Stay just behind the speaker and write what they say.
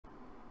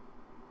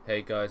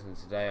Hey guys, and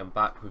today I'm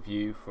back with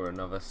you for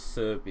another the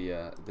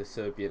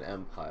Serbian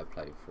Empire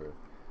playthrough,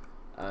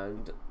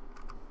 and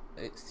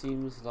it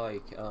seems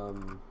like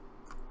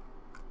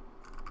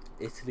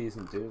Italy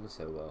isn't doing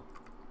so well,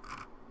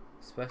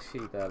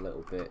 especially their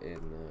little bit in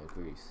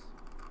Greece.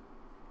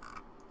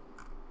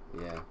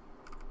 Yeah,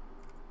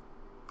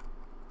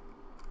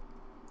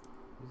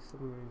 these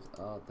submarines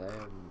are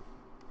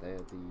they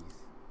are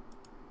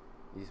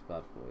these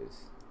bad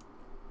boys.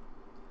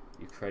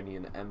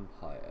 Ukrainian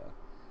Empire.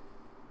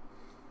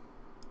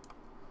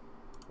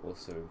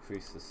 Also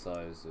increase the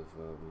size of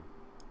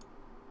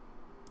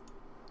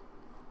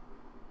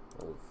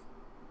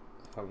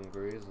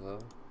Hungary as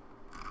well,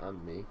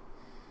 and me.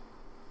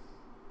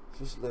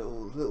 Just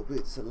little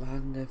bits of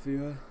land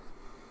everywhere.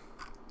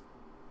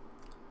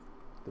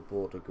 The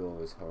border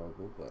gore is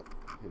horrible, but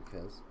who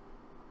cares?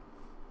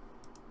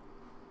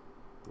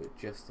 We're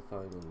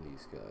justifying on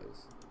these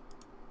guys,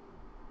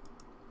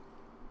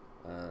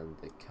 and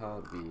they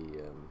can't be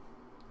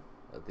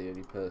the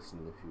only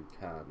person who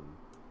can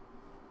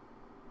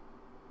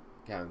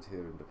guarantee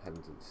their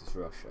independence is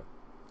Russia,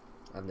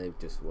 and they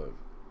just won't.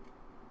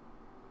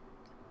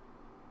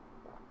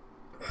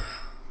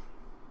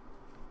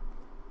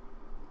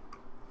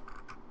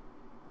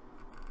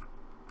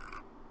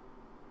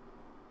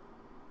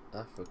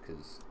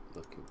 Africa's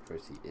looking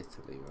pretty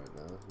Italy right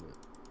now, isn't it?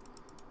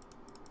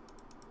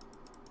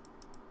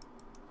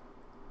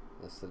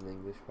 That's an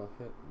English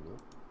puppet? No.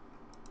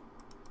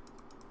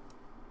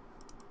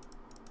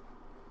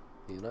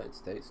 The United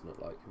States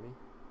not liking me?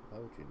 Why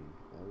would you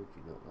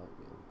not like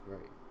me? I'm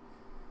great.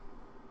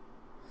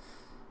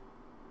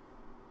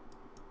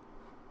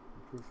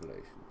 Improve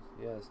relations.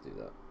 Yeah, let's do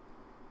that.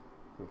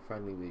 I'm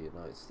friendly with the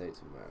United States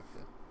of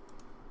America.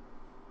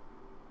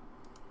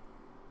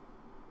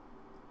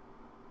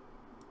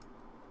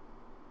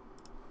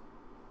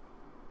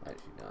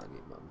 Actually, no, I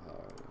need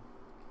manpower right now.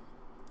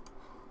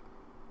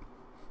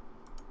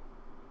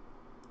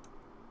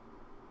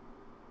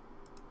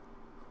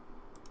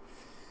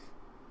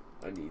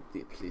 I need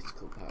the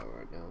political power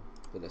right now,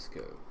 but let's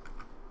go.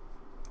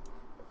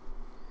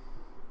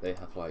 They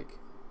have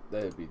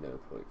there would be no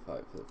point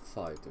fight for the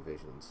 5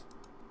 divisions.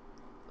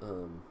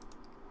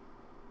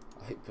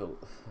 I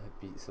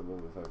beat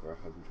someone with over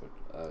 100,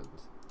 and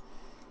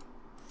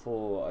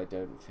 4 I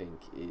don't think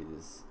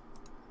is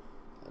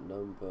a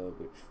number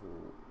which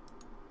will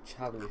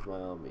challenge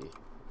my army.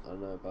 I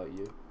don't know about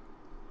you,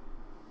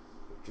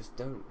 just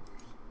don't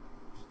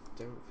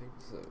think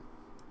so.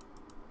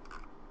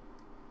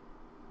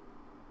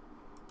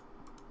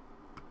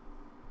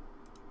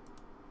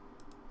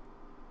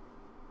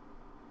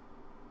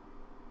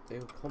 They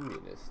were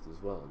communist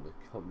as well, and the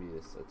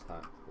communists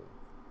attacked them.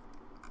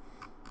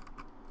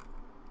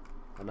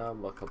 And now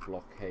I'm like a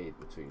blockade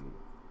between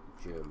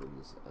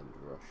Germans and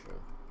Russia.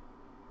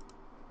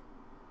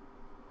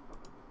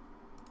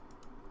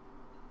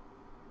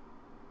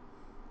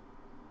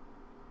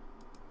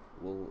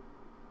 Will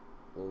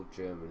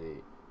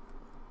Germany,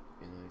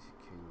 United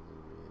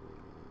Kingdom?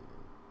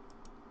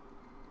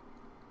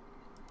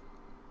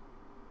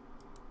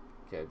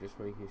 Okay, just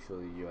making sure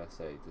the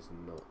USA does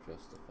not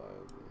justify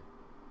on me.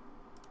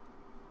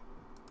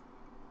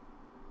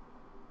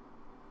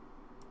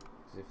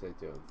 If they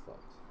do, I'm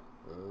fucked.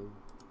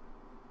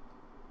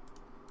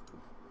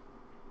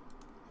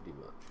 Pretty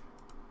much.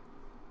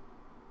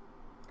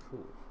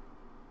 Cool.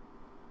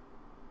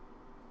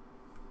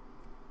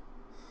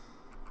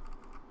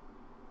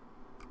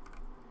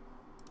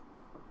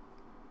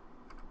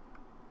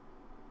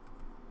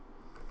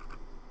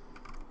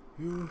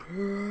 You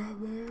hear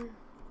me?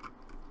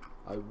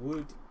 I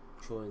would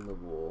join the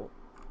war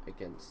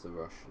against the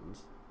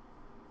Russians,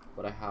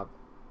 but I have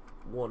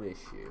one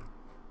issue.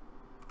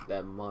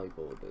 They're my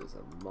borders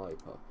and my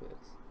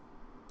puppets.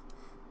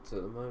 So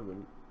at the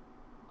moment,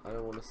 I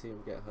don't want to see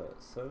them get hurt.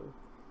 So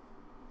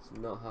it's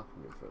not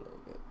happening for a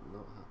little bit.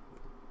 Not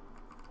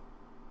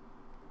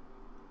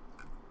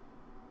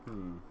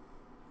happening.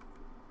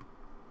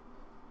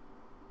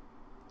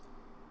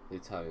 The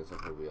Italians will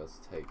probably be able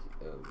to take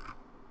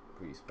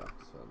Greece back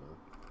as well now.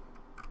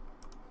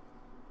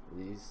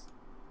 These,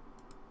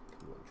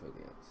 come on, join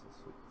the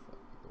Axis. What the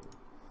fuck?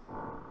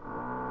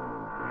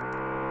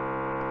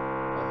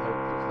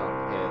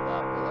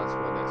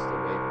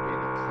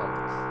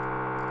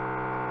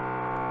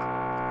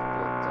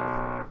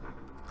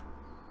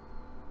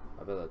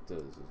 That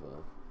does as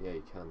well. Yeah,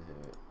 you can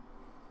hear it.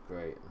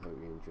 Great, I hope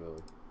you enjoy.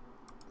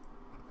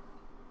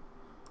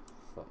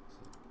 Fuck's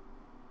sake.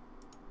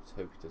 Just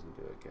hope he doesn't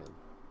do it again.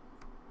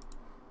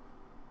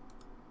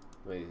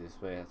 Maybe this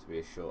may have to be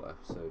a short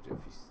episode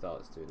if he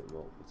starts doing it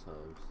multiple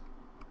times.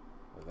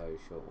 A very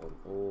short one.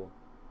 Or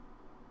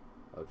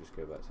I'll just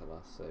go back to the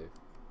last save.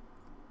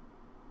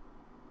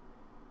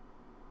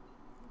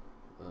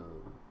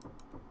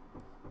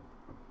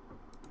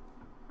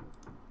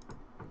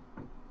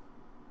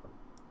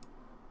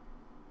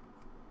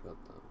 God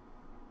damn.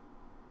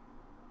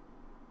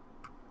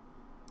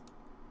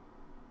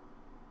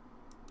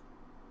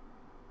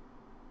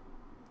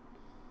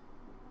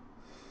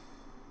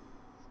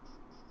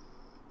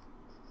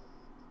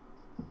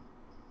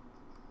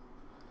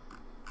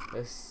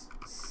 Let's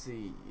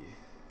see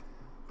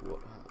what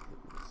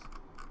happens.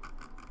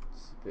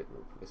 It's a bit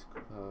more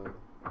political power.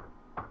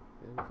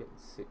 We're only getting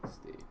 60.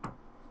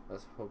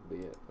 That's probably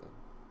it then.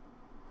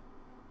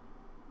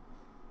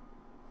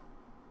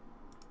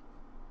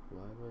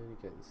 Why am I only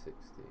getting 60?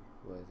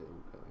 Where's it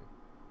all going?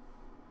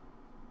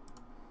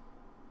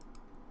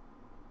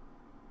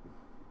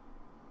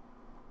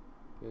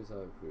 Here's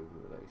how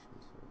improving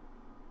relations.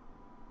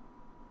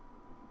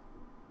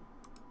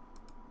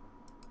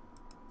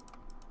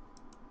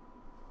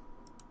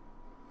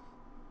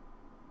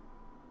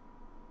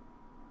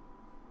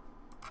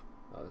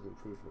 I was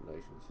improving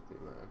relations with the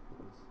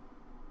Americans.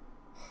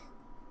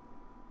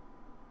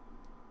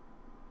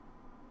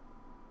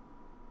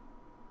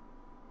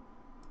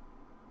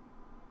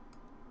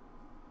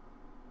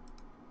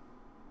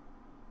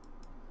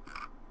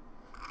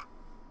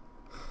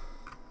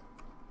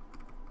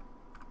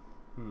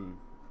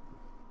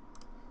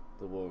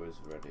 The war is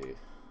ready. I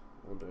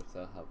wonder if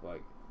they'll have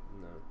like,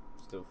 no,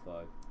 still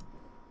 5.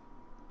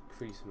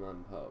 Increase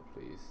manpower,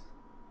 please.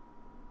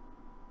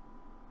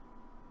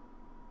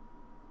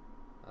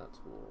 At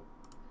war.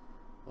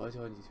 Why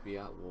do I need to be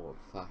at war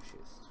with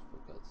fascists, for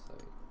God's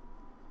sake?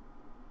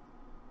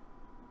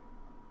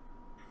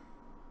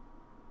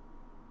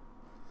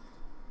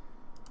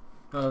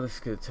 Oh, this is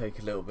gonna take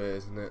a little bit,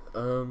 isn't it?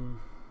 Oh,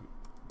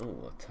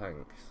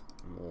 tanks.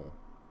 More.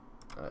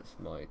 That's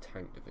my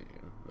tank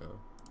division now.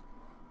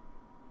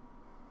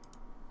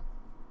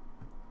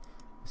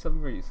 For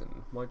some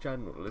reason, my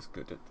general is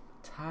good at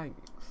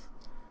tanks,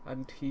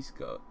 and he's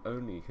got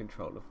only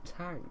control of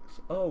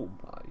tanks. Oh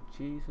my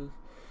Jesus!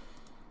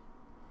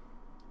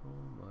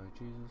 Oh my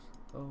Jesus!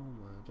 Oh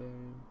my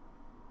damn!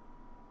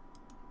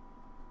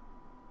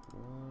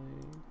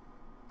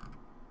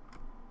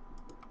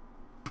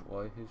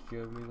 Why has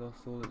Germany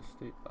lost all its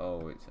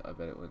oh, it's. I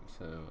bet it went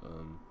to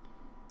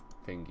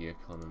thingy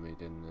economy,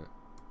 didn't it?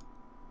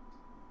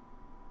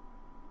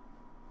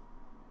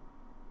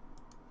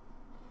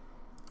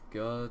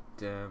 God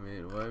damn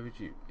it, why would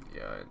you...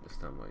 Yeah, I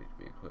understand why you'd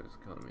be a closed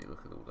economy.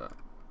 Look at all that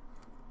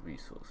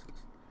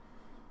resources.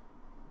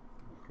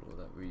 Look at all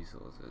that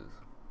resources.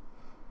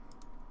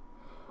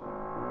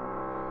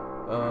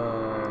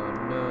 Oh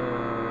no,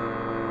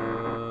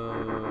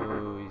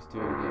 he's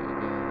doing it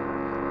again.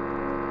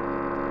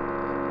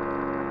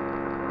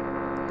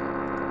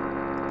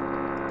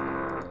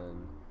 And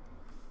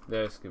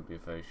this could be a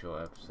very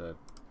short episode.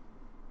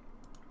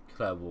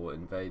 Claire will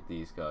invade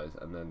these guys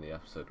and then the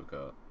episode will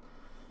go up.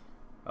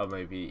 I'll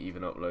maybe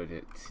even upload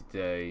it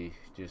today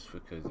just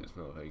because it's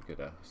not a very good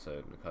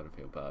episode and I kind of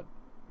feel bad.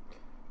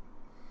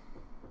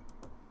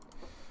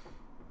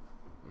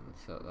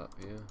 Let's set that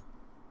here.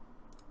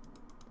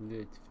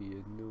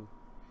 Latvia, no.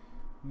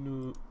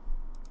 No.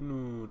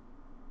 No.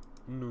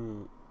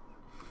 No.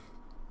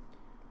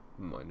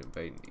 Don't mind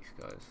invading these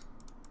guys.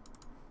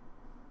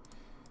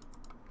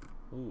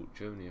 Oh,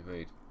 Germany have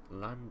made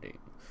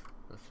landings.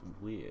 That's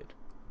weird.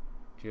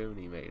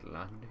 Germany made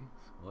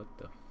landings? What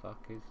the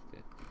fuck is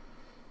this?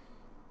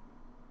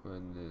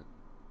 When the...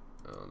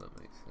 Oh, that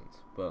makes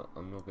sense. But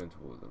I'm not going to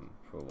war them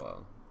for a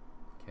while.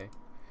 Okay?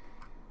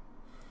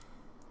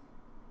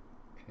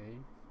 Okay?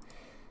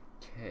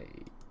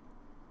 Okay.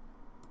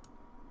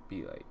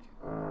 Be like...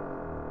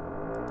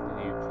 The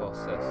new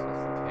process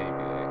is the K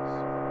be like...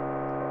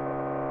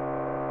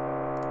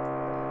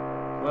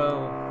 Well...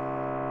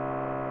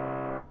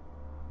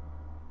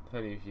 If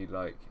any of you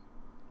like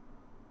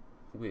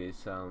weird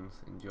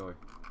sounds, enjoy.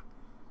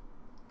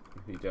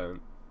 If you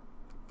don't,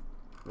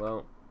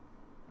 well,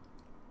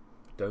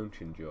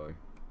 don't enjoy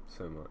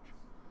so much.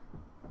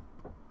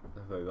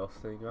 Have they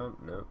lost any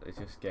ground? No, they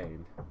just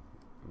gained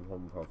in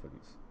one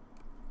province.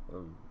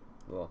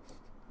 Lost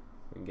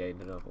and gained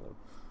another one.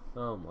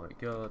 Oh my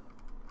god.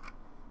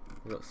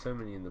 We've got so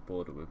many in the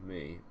border with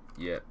me,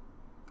 yet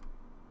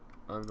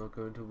I'm not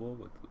going to war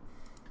with them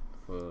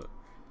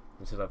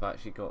until I've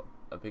actually got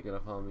a big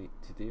enough army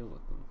to deal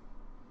with them,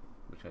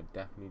 which I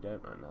definitely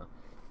don't right now.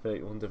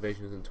 31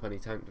 divisions and 20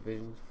 tank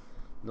divisions?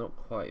 Not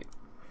quite.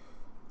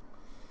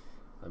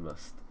 I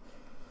must.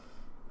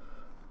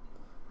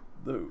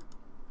 No,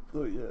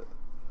 not yet.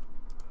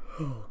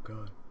 Oh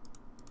god.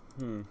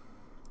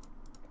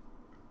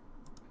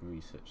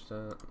 Research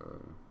that.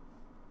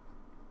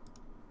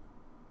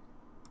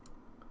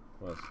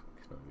 What else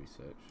can I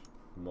research?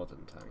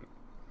 Modern tank.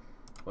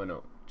 Why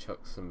not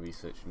chuck some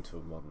research into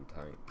a modern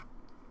tank?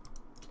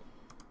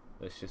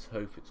 Let's just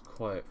hope it's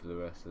quiet for the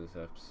rest of this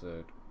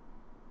episode.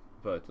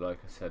 But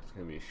like I said, it's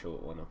going to be a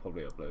short one. I'll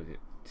probably upload it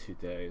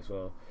today as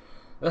well.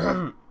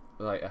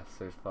 Like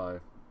episode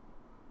 5.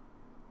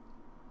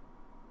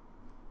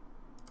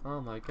 Oh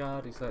my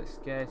god, he's like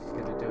scared he's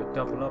going to do a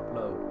double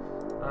upload.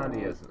 And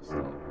he hasn't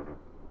stopped.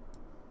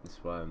 That's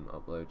why I'm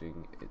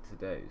uploading it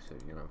today, so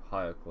you can have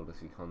higher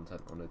quality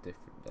content on a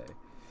different day.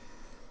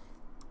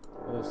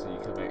 Also, you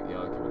can make the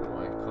argument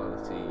my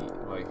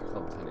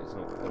content is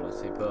not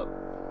quality, but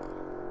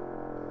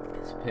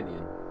it's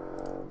opinion.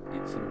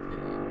 It's an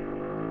opinion.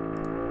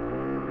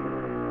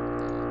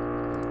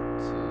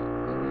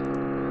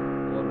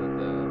 One of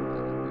them, and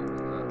then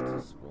moving that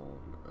to spawn.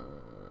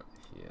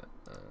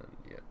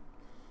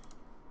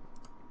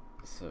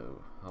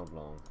 So, how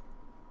long?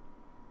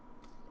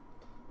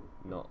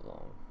 Not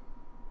long.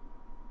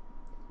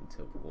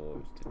 Until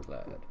war is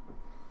declared.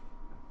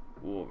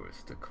 War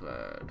is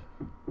declared.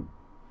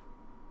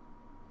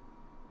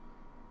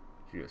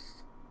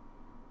 Just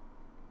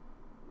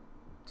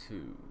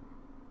 2,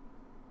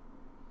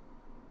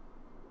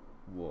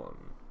 1,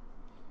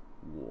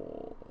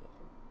 war.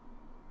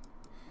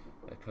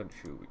 That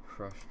country will be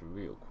crushed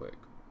real quick.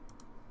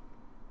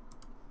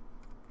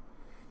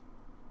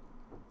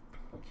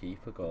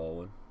 Keep it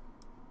going.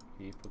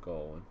 Keep it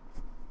going.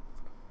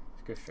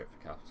 Let's go straight for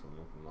capital,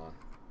 not gonna lie.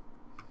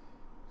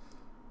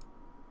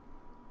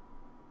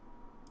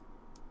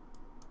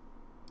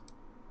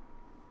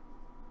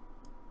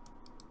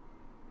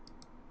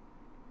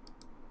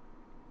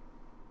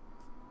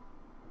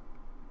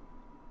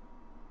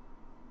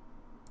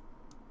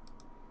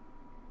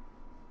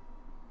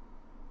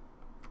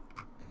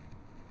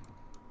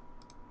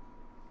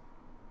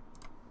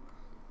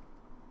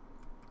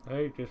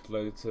 Just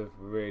loads of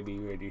really,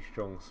 really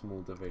strong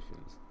small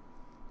divisions.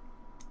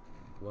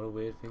 What a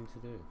weird thing to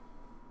do.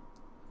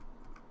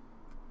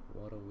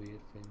 What a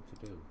weird thing to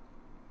do.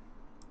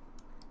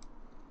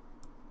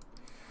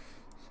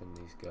 Send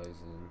these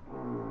guys in.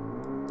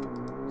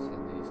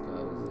 Send these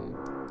guys in.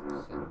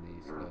 Send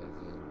these guys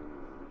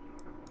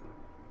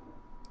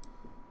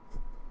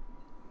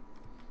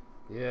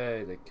in.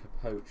 Yay, they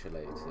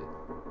capitulated.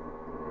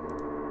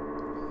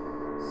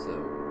 So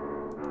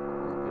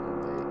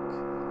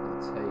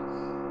take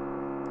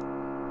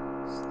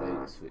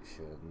states which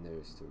are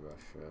nearest to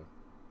Russia.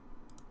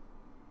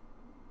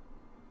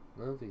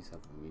 None of these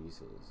have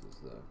resources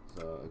though,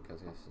 so I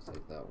guess I have to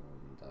take that one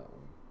and that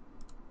one.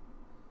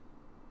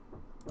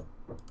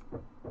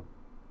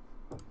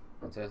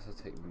 I guess I'll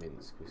take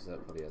Minsk because that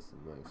probably has the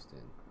most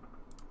in.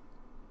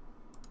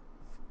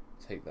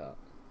 Take that,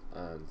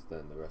 and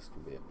then the rest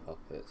can be a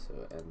puppet, so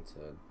end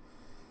turn.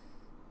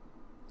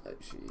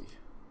 Actually,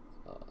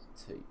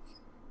 take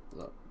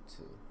that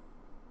too.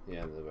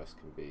 Yeah, and the rest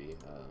can be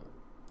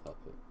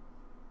puppet.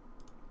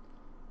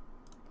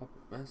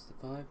 Puppet master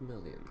 5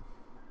 million.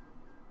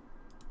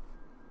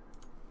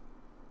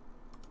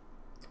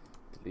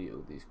 Delete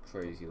all these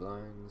crazy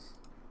lines.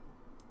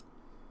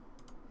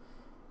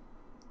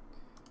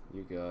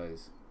 You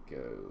guys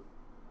go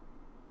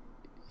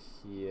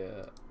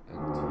here,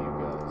 and you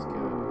guys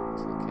go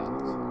to the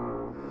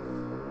capital.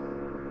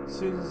 As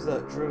soon as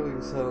that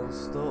drilling sound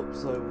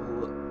stops, I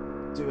will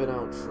do an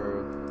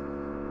outro.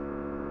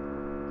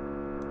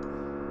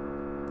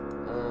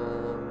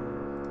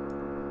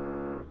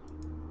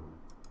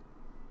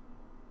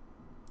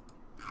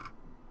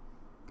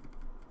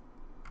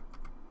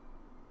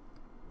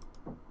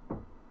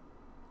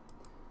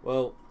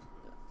 Well,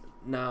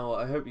 now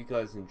I hope you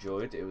guys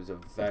enjoyed. It was a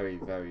very,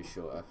 very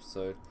short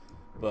episode,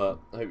 but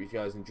I hope you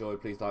guys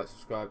enjoyed. Please like,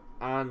 subscribe,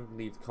 and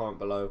leave a comment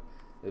below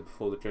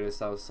before the drilling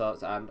sound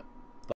starts. And